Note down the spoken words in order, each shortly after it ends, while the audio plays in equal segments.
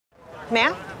May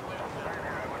I?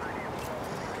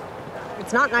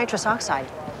 It's not nitrous oxide.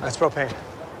 That's propane.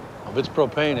 If it's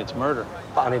propane, it's murder.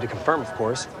 I'll need to confirm, of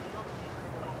course.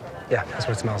 Yeah, that's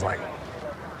what it smells like.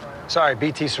 Sorry,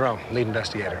 BT Cerrone, lead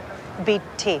investigator.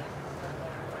 BT.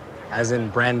 As in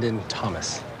Brandon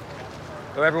Thomas.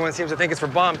 Though everyone seems to think it's for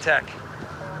bomb tech.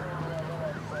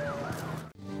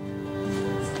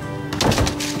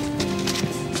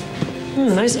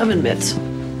 Nice oven mitts.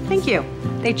 Thank you.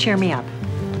 They cheer me up.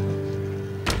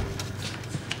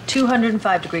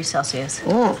 205 degrees Celsius.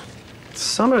 Oh,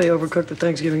 somebody overcooked the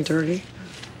Thanksgiving turkey.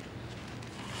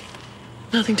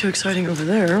 Nothing too exciting over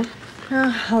there.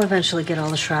 I'll eventually get all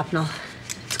the shrapnel.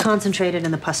 It's concentrated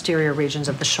in the posterior regions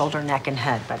of the shoulder, neck, and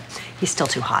head, but he's still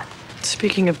too hot.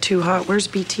 Speaking of too hot, where's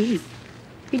BT?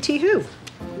 BT who?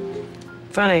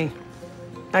 Funny.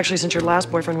 Actually, since your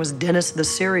last boyfriend was Dennis the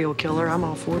serial killer, I'm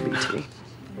all for BT.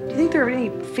 Do you think there are any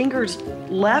fingers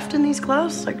left in these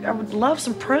clothes? Like, I would love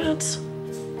some prints.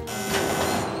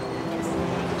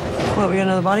 What, we got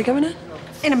another body coming in?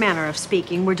 In a manner of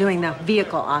speaking, we're doing the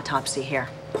vehicle autopsy here.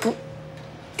 Well,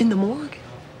 in the morgue?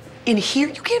 In here?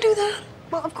 You can't do that.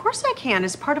 Well, of course I can,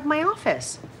 as part of my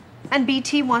office. And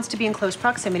BT wants to be in close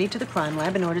proximity to the crime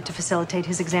lab in order to facilitate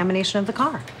his examination of the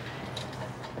car.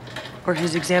 Or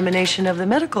his examination of the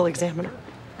medical examiner.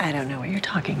 I don't know what you're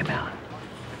talking about.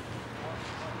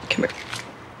 Come here.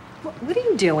 What are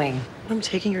you doing? I'm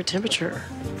taking your temperature.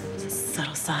 It's a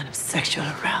subtle sign of sexual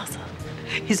arousal.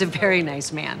 He's a very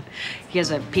nice man. He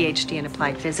has a PhD in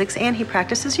applied physics, and he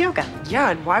practices yoga. Yeah,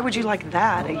 and why would you like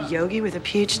that? A yogi with a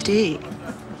PhD?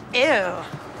 Ew.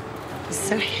 He's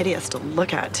so hideous to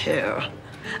look at, too.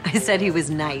 I said he was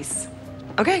nice.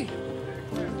 Okay.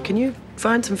 Can you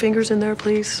find some fingers in there,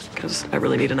 please? Because I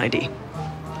really need an ID.